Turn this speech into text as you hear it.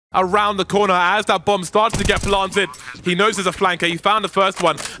around the corner as that bomb starts to get planted. He knows there's a flanker. He found the first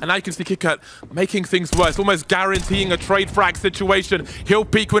one, and now you can see Kicker making things worse, almost guaranteeing a trade frag situation. He'll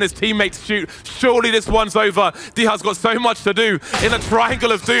peek when his teammates shoot. Surely this one's over. Diha's got so much to do in a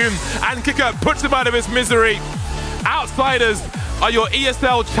triangle of doom, and Kicker puts him out of his misery. Outsiders are your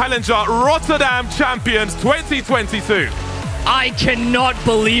ESL Challenger Rotterdam champions 2022. I cannot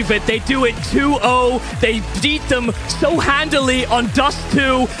believe it. They do it 2-0. They beat them so handily on Dust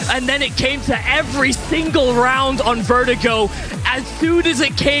 2, and then it came to every single round on Vertigo. As soon as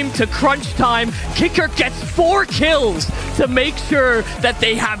it came to crunch time, Kicker gets 4 kills to make sure that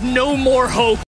they have no more hope.